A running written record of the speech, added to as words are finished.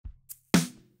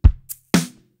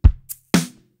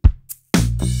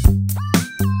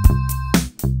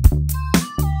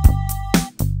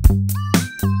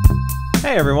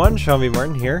Hey everyone, Sean V.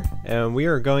 Martin here, and we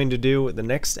are going to do the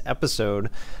next episode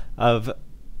of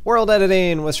World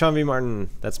Editing with Sean V. Martin.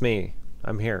 That's me.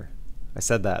 I'm here. I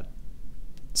said that.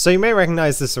 So you may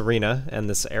recognize this arena and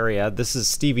this area. This is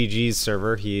Stevie G's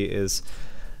server. He is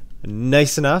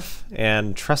nice enough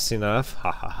and trusting enough,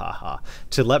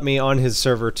 to let me on his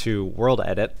server to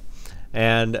WorldEdit.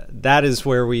 And that is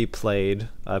where we played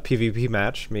a PvP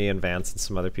match, me and Vance and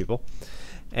some other people.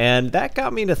 And that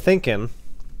got me to thinking,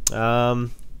 I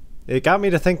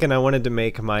wanted to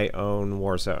make my own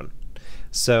Warzone.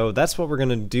 So that's what we're going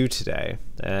to do today,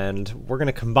 and we're going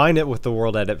to combine it with the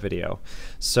WorldEdit video.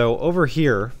 So over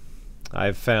here,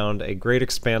 I've found a great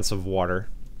expanse of water,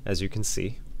 as you can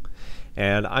see,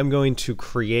 and I'm going to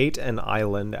create an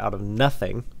island out of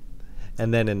nothing,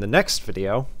 and then in the next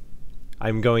video,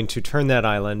 I'm going to turn that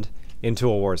island into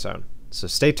a Warzone. So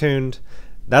stay tuned,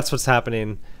 that's what's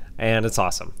happening, and it's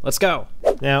awesome. Let's go!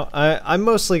 Now, I'm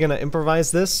mostly going to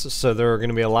improvise this, so there are going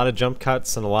to be a lot of jump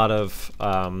cuts and a lot of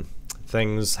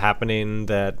things happening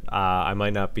that I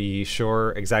might not be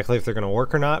sure exactly if they're going to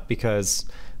work or not, because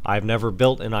I've never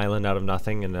built an island out of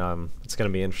nothing, and it's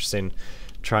going to be interesting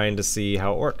trying to see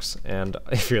how it works. And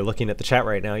if you're looking at the chat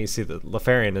right now, you see that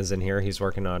Lefarian is in here. He's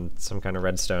working on some kind of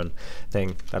redstone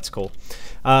thing. That's cool.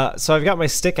 So I've got my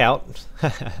stick out,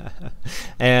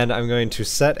 and I'm going to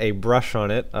set a brush on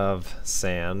it of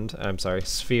sand. I'm sorry,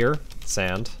 sphere,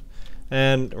 sand.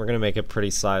 And we're going to make it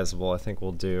pretty sizable. I think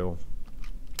we'll do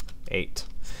 8.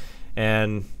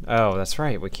 And, oh, that's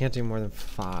right, we can't do more than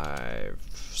 5.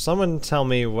 Someone tell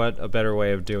me what a better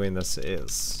way of doing this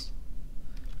is.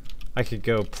 I could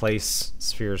go place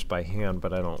spheres by hand,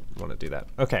 but I don't want to do that.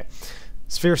 Okay,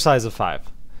 sphere size of 5.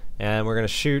 And we're going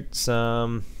to shoot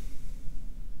some...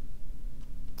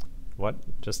 What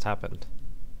just happened?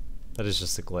 That is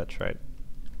just a glitch, right?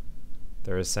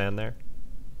 There is sand there?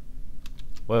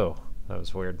 Whoa, that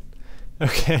was weird.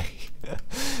 Okay.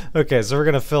 Okay, so we're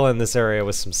going to fill in this area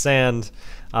with some sand.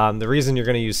 The reason you're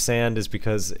going to use sand is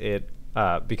because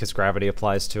because gravity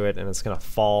applies to it, and it's going to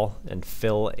fall and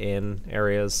fill in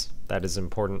areas. That is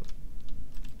important.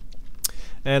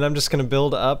 And I'm just going to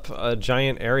build up a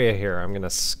giant area here. I'm going to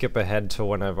skip ahead to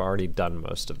when I've already done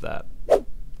most of that.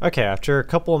 Okay, after a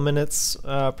couple of minutes,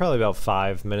 probably about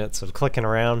 5 minutes of clicking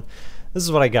around, this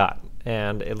is what I got.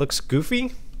 And it looks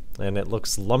goofy, and it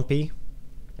looks lumpy,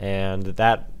 and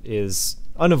that is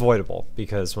unavoidable,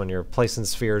 because when you're placing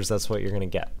spheres, that's what you're going to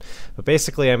get. But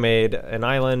basically I made an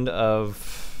island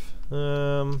of,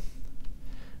 I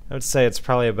would say it's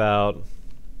probably about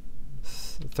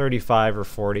 35 or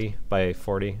 40 by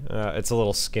 40. It's a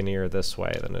little skinnier this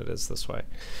way than it is this way.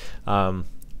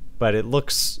 But it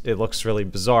looks really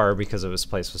bizarre because it was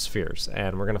placed with spheres,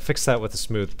 and we're going to fix that with a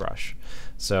smooth brush.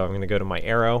 So I'm going to go to my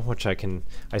arrow, which I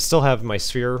still have my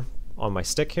sphere on my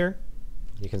stick here.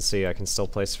 You can see I can still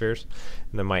place spheres.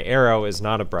 And then my arrow is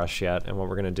not a brush yet, and what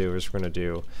we're going to do is we're going to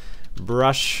do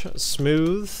brush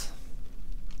smooth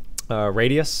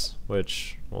radius,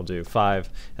 which we'll do 5,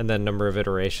 and then number of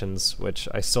iterations, which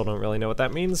I still don't really know what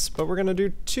that means, but we're going to do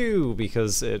 2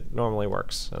 because it normally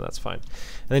works, and that's fine.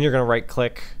 And then you're going to right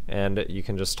click, and you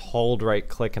can just hold right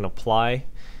click and apply.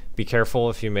 Be careful,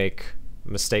 if you make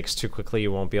mistakes too quickly,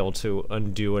 you won't be able to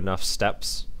undo enough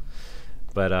steps.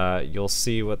 But you'll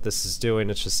see what this is doing.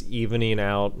 It's just evening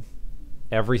out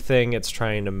everything. It's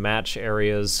trying to match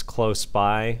areas close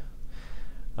by.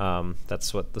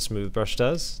 That's what the smooth brush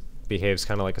does. Behaves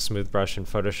kind of like a smooth brush in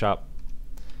Photoshop.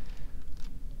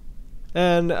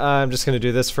 And I'm just going to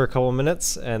do this for a couple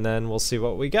minutes, and then we'll see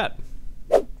what we get.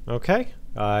 Okay,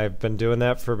 I've been doing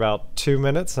that for about 2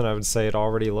 minutes, and I would say it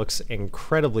already looks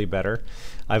incredibly better.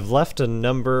 I've left a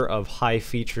number of high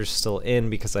features still in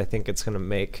because I think it's going to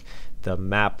make the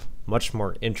map much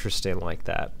more interesting like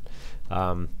that.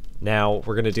 Now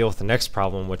we're going to deal with the next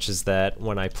problem, which is that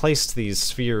when I placed these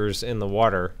spheres in the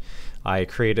water, I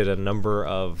created a number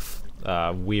of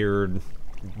weird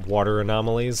water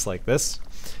anomalies like this,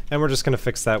 and we're just going to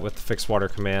fix that with the fix water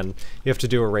command. You have to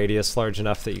do a radius large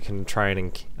enough that you can try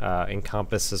and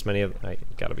encompass as many of... I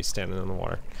gotta be standing in the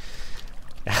water.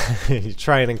 You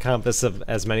try and encompass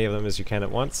as many of them as you can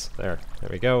at once. There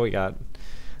we go. We got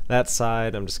that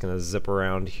side. I'm just going to zip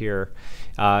around here.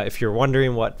 If you're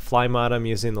wondering what fly mod I'm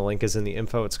using, the link is in the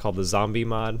info. It's called the zombie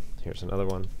mod. Here's another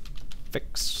one.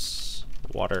 Fix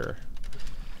water.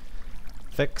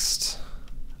 Fixed.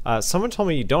 Someone told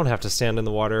me you don't have to stand in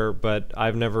the water, but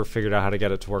I've never figured out how to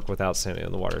get it to work without standing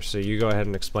in the water. So you go ahead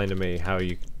and explain to me how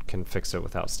you can fix it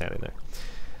without standing there.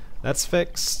 That's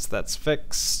fixed. That's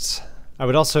fixed. I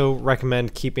would also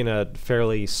recommend keeping a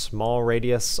fairly small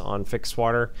radius on fixed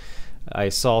water. I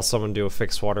saw someone do a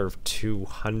fixed water of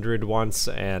 200 once,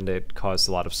 and it caused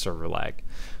a lot of server lag.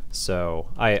 So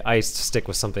I stick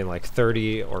with something like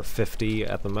 30 or 50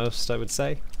 at the most, I would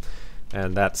say,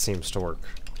 and that seems to work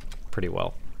pretty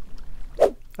well.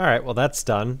 Alright, well that's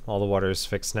done. All the water is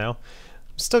fixed now.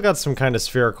 Still got some kind of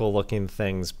spherical looking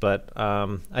things, but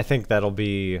I think that'll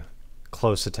be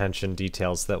close attention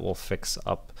details that we'll fix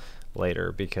up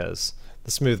later, because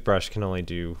the smooth brush can only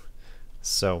do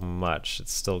so much.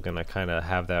 It's still gonna kind of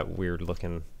have that weird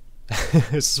looking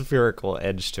spherical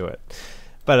edge to it.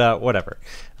 But whatever.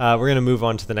 We're going to move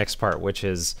on to the next part, which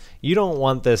is you don't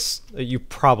want this, you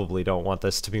probably don't want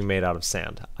this to be made out of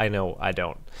sand. I know I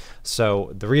don't.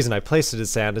 So the reason I placed it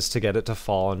as sand is to get it to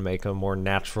fall and make a more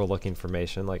natural looking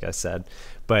formation, like I said.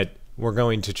 But we're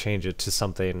going to change it to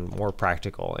something more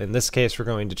practical. In this case, we're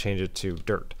going to change it to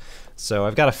dirt. So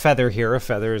I've got a feather here. A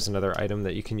feather is another item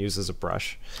that you can use as a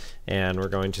brush. And we're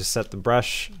going to set the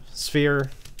brush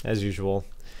sphere, as usual.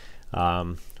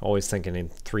 Always thinking in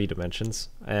 3 dimensions,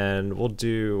 and we'll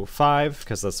do 5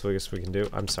 because that's the biggest we can do.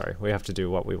 I'm sorry, we have to do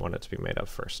what we want it to be made of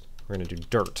first. We're going to do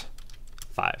dirt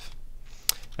 5,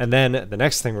 and then the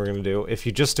next thing we're going to do, if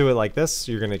you just do it like this,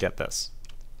 you're going to get this.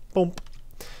 Boom.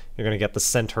 You're going to get the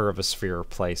center of a sphere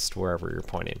placed wherever you're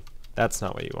pointing. That's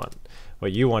not what you want.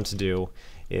 What you want to do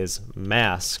is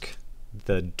mask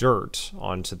the dirt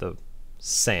onto the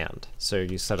sand. So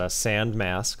you set a sand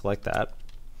mask like that,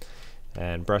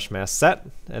 and brush mask set,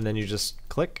 and then you just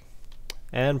click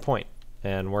and point,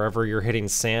 and wherever you're hitting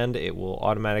sand, it will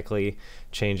automatically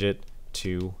change it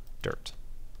to dirt.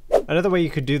 Another way you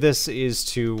could do this is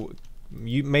to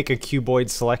make a cuboid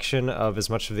selection of as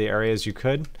much of the area as you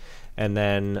could, and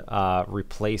then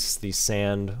replace the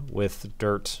sand with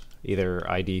dirt, either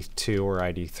ID 2 or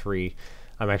ID 3.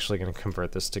 I'm actually going to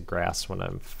convert this to grass when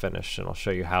I'm finished, and I'll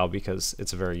show you how, because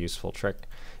it's a very useful trick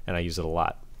and I use it a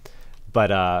lot.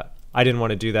 But I didn't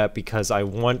want to do that because I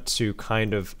want to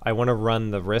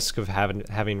run the risk of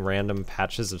having random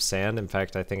patches of sand. In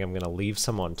fact, I think I'm going to leave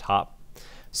some on top.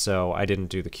 So I didn't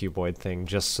do the cuboid thing,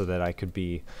 just so that I could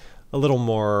be a little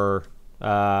more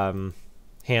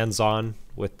hands-on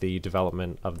with the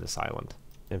development of this island.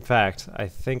 In fact, I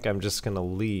think I'm just going to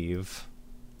leave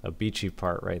a beachy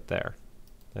part right there.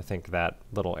 I think that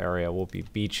little area will be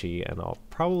beachy, and I'll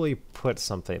probably put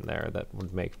something there that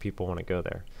would make people want to go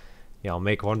there. Yeah, I'll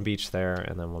make one beach there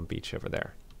and then one beach over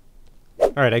there.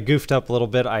 Alright, I goofed up a little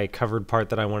bit. I covered part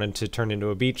that I wanted to turn into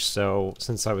a beach, so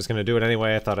since I was going to do it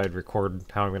anyway, I thought I'd record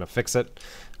how I'm going to fix it.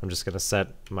 I'm just going to set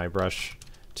my brush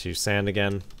to sand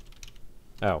again.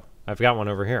 Oh, I've got one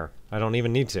over here. I don't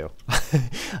even need to.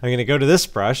 I'm going to go to this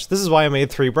brush. This is why I made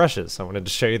 3 brushes. I wanted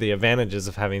to show you the advantages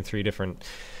of having 3 different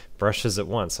brushes at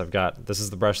once. This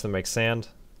is the brush that makes sand.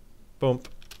 Boom.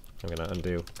 I'm going to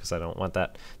undo because I don't want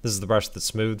that. This is the brush that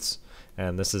smooths,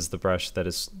 and this is the brush that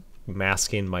is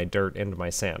masking my dirt into my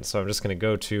sand. So I'm just going to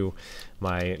go to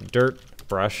my dirt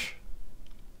brush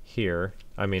here,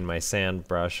 my sand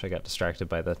brush, I got distracted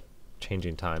by the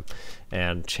changing time,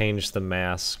 and change the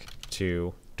mask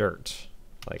to dirt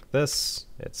like this.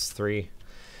 It's 3,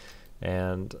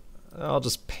 and I'll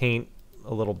just paint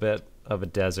a little bit of a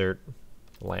desert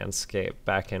landscape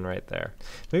back in right there.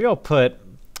 Maybe I'll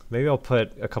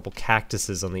put a couple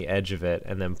cactuses on the edge of it,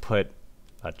 and then put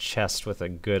a chest with a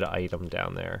good item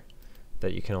down there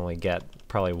that you can only get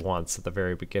probably once at the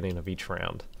very beginning of each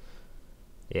round.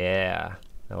 Yeah,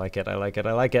 I like it, I like it,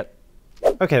 I like it.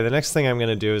 Okay, the next thing I'm going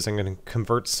to do is I'm going to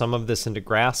convert some of this into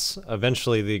grass.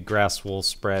 Eventually the grass will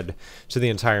spread to the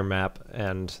entire map,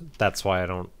 and that's why I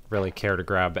don't really care to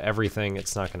grab everything.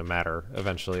 It's not going to matter.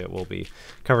 Eventually it will be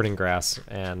covered in grass,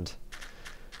 and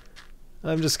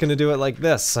I'm just going to do it like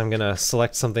this. I'm going to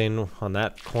select something on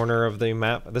that corner of the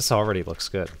map. This already looks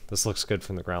good. This looks good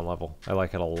from the ground level. I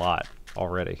like it a lot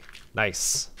already.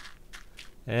 Nice.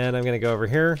 And I'm going to go over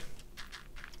here,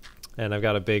 and I've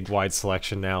got a big wide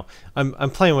selection now.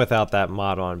 I'm playing without that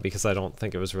mod on because I don't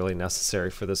think it was really necessary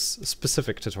for this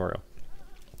specific tutorial.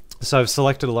 So I've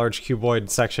selected a large cuboid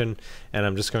section, and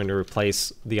I'm just going to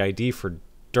replace the ID for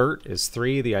dirt is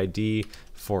 3, the ID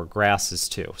for grass is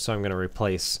 2. So I'm going to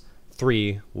replace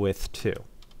 3 with 2,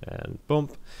 and boom,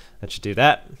 that should do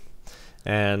that,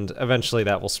 and eventually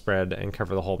that will spread and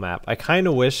cover the whole map. I kind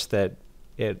of wish that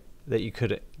you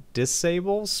could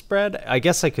disable spread. I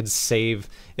guess I could save,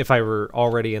 if I were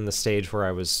already in the stage where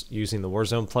I was using the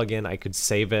Warzone plugin, I could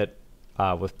save it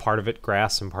with part of it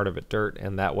grass and part of it dirt,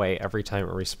 and that way every time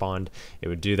it respawned it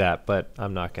would do that. But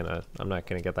I'm not gonna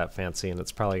get that fancy, and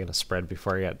it's probably gonna spread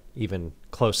before I get even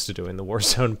close to doing the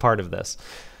Warzone part of this.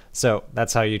 So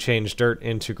that's how you change dirt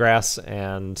into grass,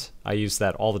 and I use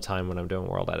that all the time when I'm doing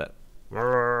WorldEdit.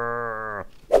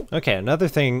 Okay, another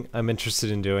thing I'm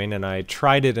interested in doing, and I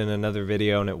tried it in another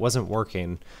video and it wasn't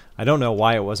working. I don't know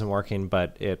why it wasn't working,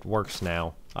 but it works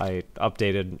now. I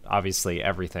updated, obviously,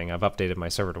 everything. I've updated my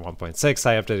server to 1.6.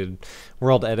 I updated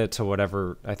WorldEdit to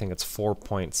whatever, I think it's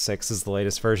 4.6 is the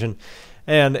latest version,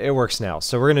 and it works now.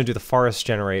 So we're going to do the forest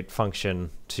generate function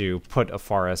to put a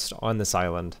forest on this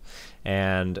island,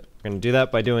 and we're going to do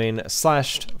that by doing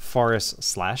 /forest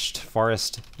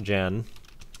gen.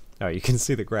 Oh, you can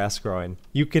see the grass growing.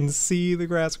 You can see the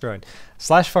grass growing.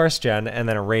 /forest gen, and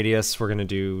then a radius. We're going to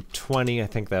do 20. I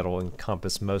think that'll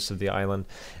encompass most of the island.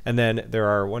 And then there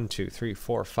are 1, 2, 3,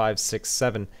 4, 5, 6,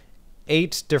 7,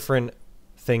 8 different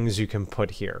things you can put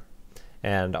here.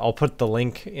 And I'll put the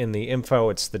link in the info.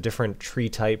 It's the different tree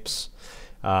types.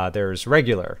 There's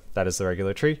regular. That is the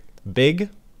regular tree. Big,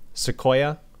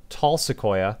 sequoia, tall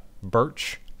sequoia,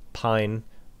 birch, pine,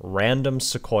 random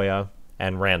sequoia,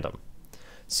 and random.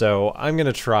 So I'm going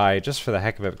to try, just for the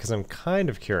heck of it, because I'm kind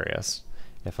of curious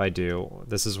if I do.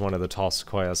 This is one of the tall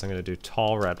sequoias. I'm going to do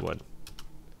tall redwood.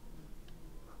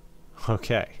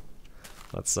 Okay.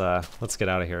 Let's get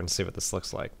out of here and see what this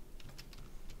looks like.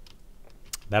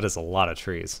 That is a lot of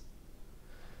trees.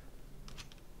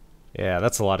 Yeah,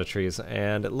 that's a lot of trees.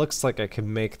 And it looks like I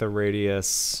can make the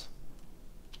radius...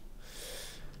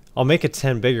 I'll make it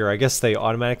 10 bigger. I guess they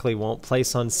automatically won't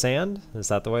place on sand. Is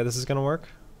that the way this is going to work?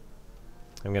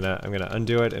 I'm gonna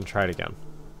undo it and try it again.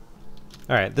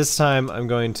 All right, this time I'm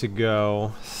going to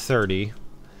go 30.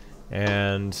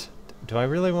 And do I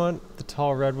really want the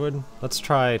tall redwood? Let's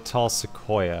try tall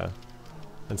sequoia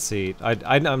and see.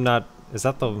 I'm not. Is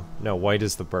that the no? White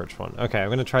is the birch one. Okay, I'm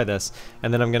gonna try this,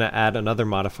 and then I'm gonna add another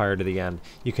modifier to the end.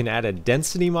 You can add a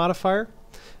density modifier,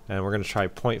 and we're gonna try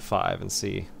 0.5 and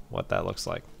see what that looks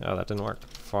like. Oh, that didn't work.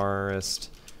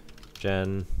 Forest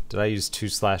gen. Did I use 2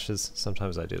 slashes?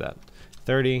 Sometimes I do that.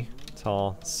 30,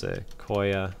 tall,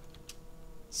 sequoia,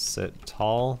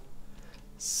 tall,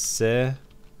 sequoia,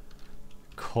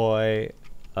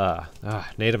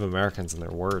 Native Americans and their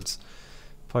words.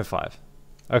 0.5.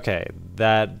 Okay,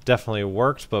 that definitely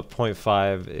worked, but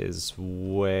 0.5 is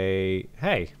way,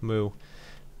 hey, moo.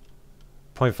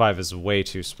 0.5 is way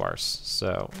too sparse,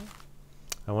 so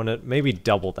I want to maybe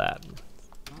double that.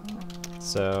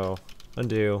 So,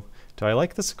 undo. Do I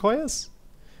like the sequoias?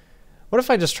 What if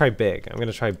I just try big? I'm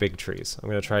gonna try big trees. I'm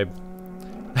gonna try.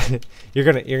 you're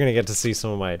gonna get to see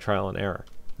some of my trial and error.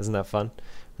 Isn't that fun?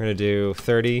 We're gonna do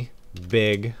 30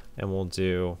 big, and we'll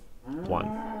do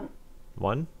 1.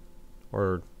 1,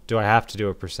 or do I have to do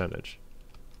a percentage?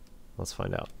 Let's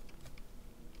find out.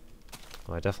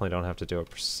 Well, I definitely don't have to do a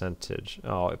percentage.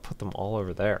 Oh, I put them all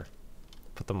over there.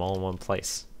 Put them all in one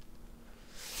place.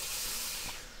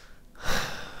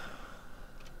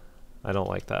 I don't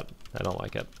like that. I don't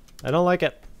like it. I don't like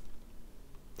it.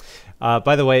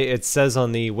 By the way, it says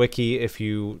on the wiki if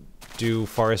you do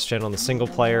forest gen on the single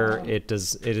player, it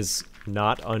is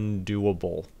not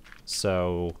undoable.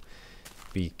 So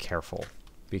be careful.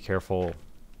 Be careful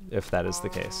if that is the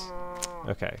case.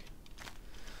 Okay.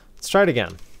 Let's try it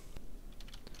again.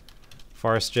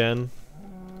 Forest gen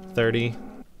 30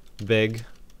 big,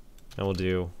 and we'll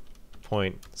do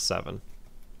 0.7.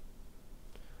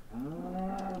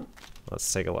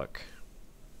 Let's take a look.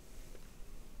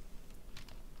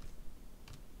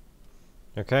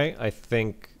 Okay, I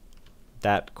think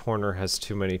that corner has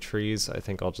too many trees. I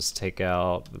think I'll just take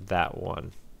out that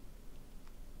one.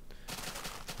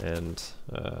 And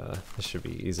this should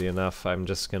be easy enough. I'm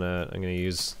gonna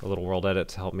use a little WorldEdit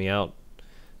to help me out.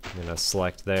 I'm gonna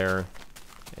select there,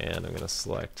 and I'm gonna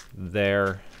select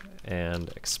there, and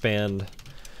expand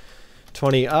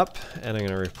 20 up, and I'm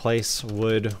gonna replace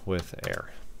wood with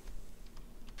air.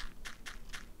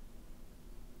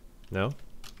 No?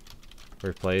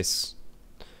 Replace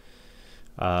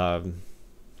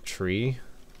tree.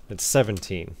 It's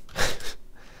 17.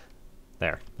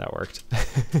 There, that worked.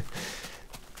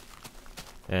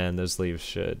 And those leaves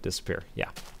should disappear.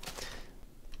 Yeah.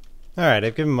 Alright,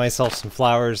 I've given myself some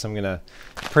flowers. I'm gonna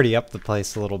pretty up the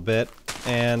place a little bit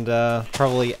and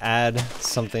probably add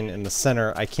something in the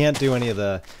center. I can't do any of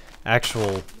the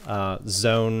actual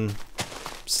zone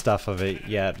stuff of it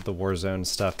yet, the Warzone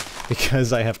stuff,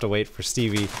 because I have to wait for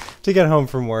Stevie to get home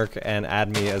from work and add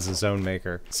me as a zone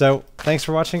maker. So, thanks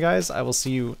for watching, guys. I will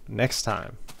see you next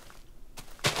time.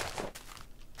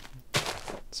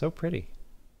 So pretty.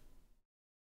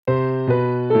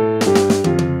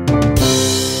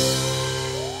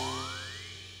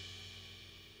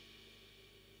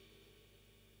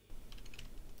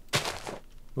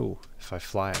 Ooh, if I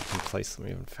fly, I can place them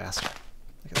even faster.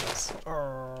 Look at this.